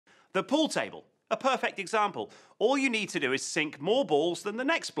The pool table, a perfect example. All you need to do is sink more balls than the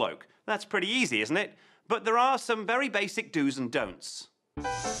next bloke. That's pretty easy, isn't it? But there are some very basic do's and don'ts.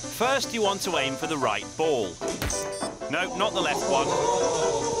 First, you want to aim for the right ball. No, not the left one.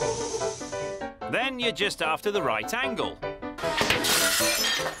 Then you're just after the right angle.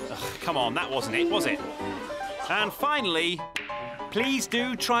 Ugh, come on, that wasn't it, was it? And finally, please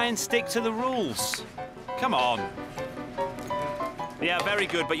do try and stick to the rules. Come on. Yeah, very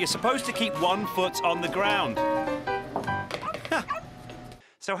good, but you're supposed to keep 1 foot on the ground.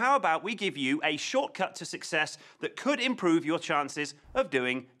 So how about we give you a shortcut to success that could improve your chances of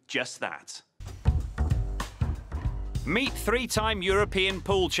doing just that. Meet 3-time European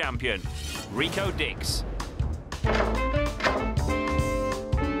pool champion, Rico Diggs.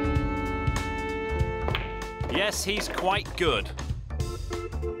 Yes, he's quite good.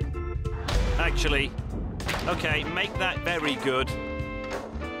 Actually, okay, make that very good.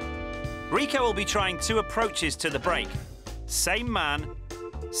 Rico will be trying 2 approaches to the break. Same man,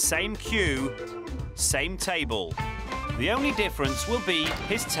 same cue, same table. The only difference will be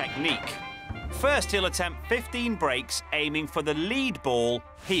his technique. First, he'll attempt 15 breaks, aiming for the lead ball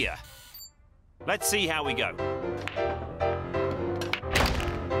here. Let's see how we go.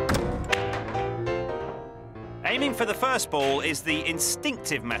 Aiming for the first ball is the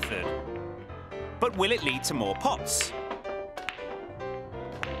instinctive method. But will it lead to more pots?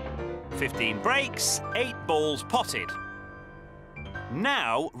 15 breaks, 8 balls potted.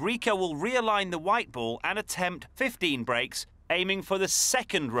 Now, Rico will realign the white ball and attempt 15 breaks, aiming for the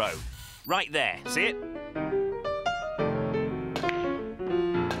second row. Right there, see it?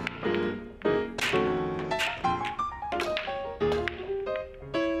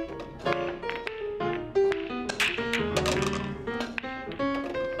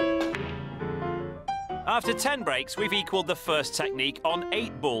 After 10 breaks, we've equalled the first technique on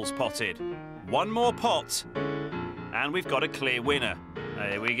 8 balls potted. 1 more pot, and we've got a clear winner.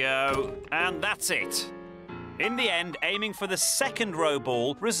 There we go, and that's it. In the end, aiming for the second row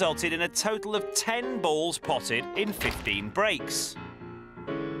ball resulted in a total of 10 balls potted in 15 breaks.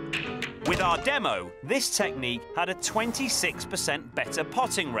 With our demo, this technique had a 26% better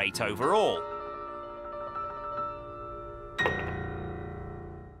potting rate overall.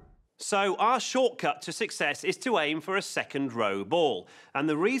 So our shortcut to success is to aim for a second row ball. And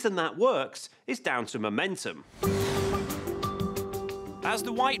the reason that works is down to momentum. As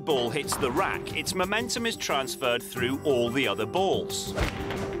the white ball hits the rack, its momentum is transferred through all the other balls.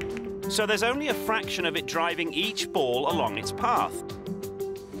 So there's only a fraction of it driving each ball along its path.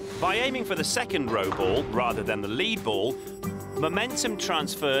 By aiming for the second row ball rather than the lead ball, momentum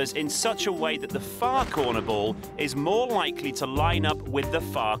transfers in such a way that the far corner ball is more likely to line up with the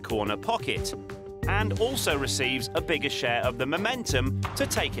far corner pocket and also receives a bigger share of the momentum to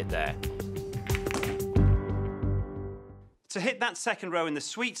take it there. To hit that second row in the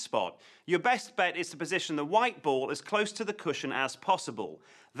sweet spot, your best bet is to position the white ball as close to the cushion as possible.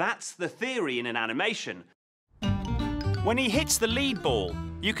 That's the theory in an animation. When he hits the lead ball,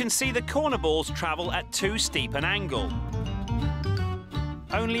 you can see the corner balls travel at too steep an angle,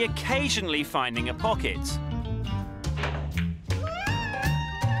 only occasionally finding a pocket.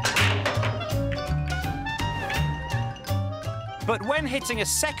 But when hitting a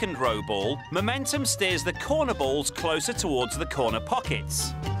second row ball, momentum steers the corner balls closer towards the corner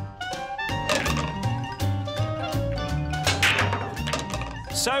pockets.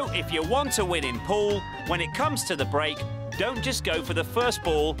 So if you want to win in pool, when it comes to the break, don't just go for the first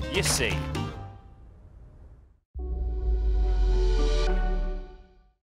ball you see.